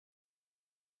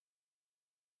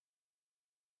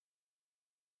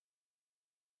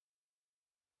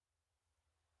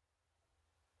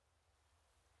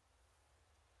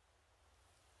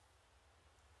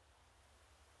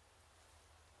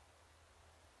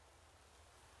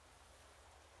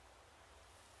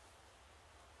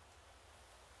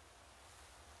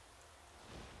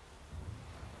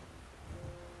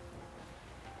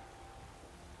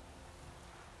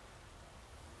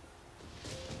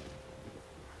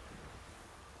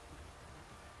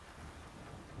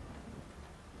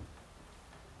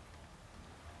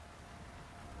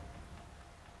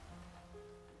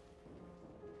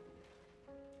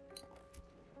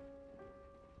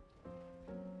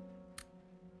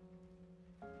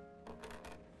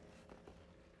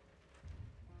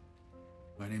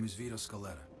name is Vito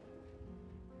Scaletta.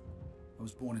 I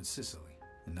was born in Sicily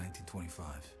in 1925.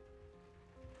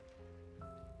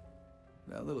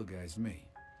 That little guy's me.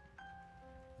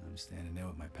 I'm standing there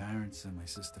with my parents and my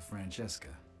sister Francesca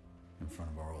in front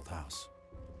of our old house.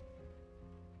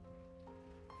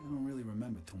 I don't really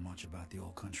remember too much about the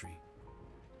old country,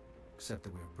 except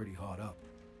that we were pretty hard up.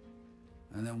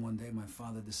 And then one day my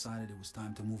father decided it was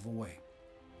time to move away.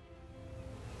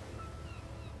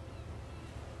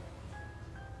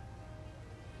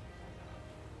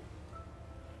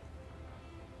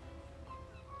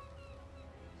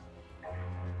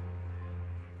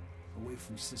 Away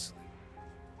from Sicily,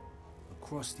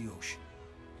 across the ocean,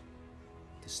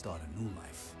 to start a new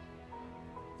life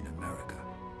in America.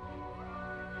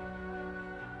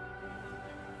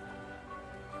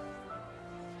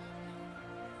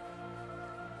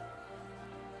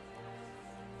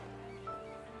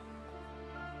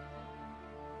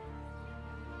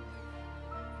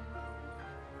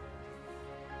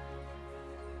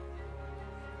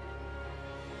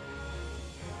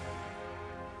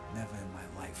 Never in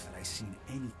my life had I seen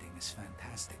anything as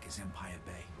fantastic as Empire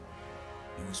Bay.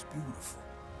 It was beautiful.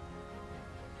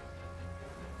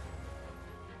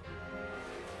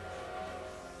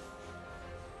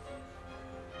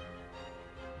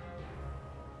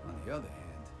 On the other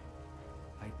hand,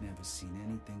 I'd never seen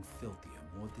anything filthier,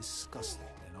 more disgusting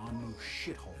than our new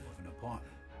shithole of an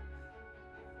apartment.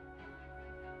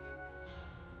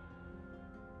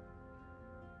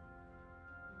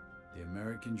 The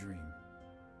American dream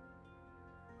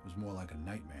was more like a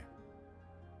nightmare.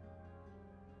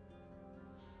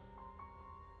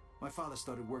 My father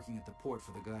started working at the port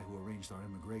for the guy who arranged our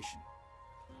immigration.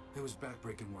 It was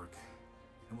backbreaking work,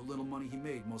 and what little money he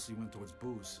made mostly went towards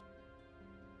booze.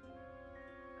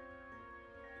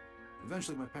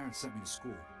 Eventually, my parents sent me to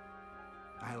school.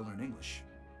 I had to learn English.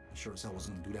 I sure as hell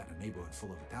wasn't gonna do that in a neighborhood full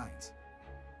of Italians.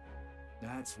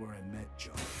 That's where I met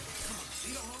Joe. Come on,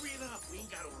 Vito, hurry it up. We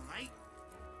ain't got all night.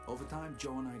 Over time,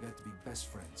 Joe and I got to be best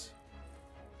friends.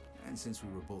 And since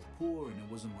we were both poor and there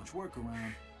wasn't much work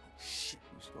around,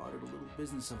 we started a little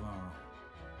business of our own.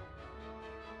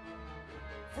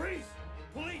 Freeze!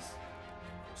 Police!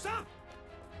 Stop!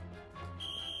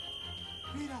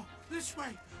 Vito, this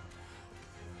way!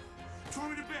 Throw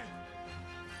me to bed!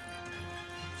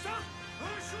 Stop!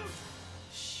 Shoot!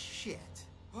 Shit.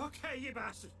 Okay, you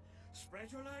bastard.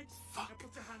 Spread your legs. Fuck. And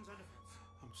put your hands on the fence.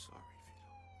 I'm sorry, Vito.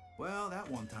 Well, that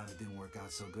one time it didn't work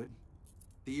out so good.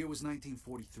 The year was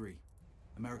 1943.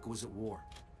 America was at war,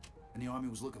 and the army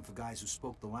was looking for guys who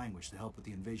spoke the language to help with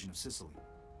the invasion of Sicily.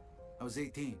 I was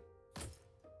 18,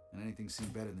 and anything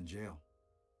seemed better than jail.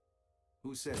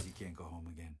 Who says you can't go home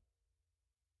again?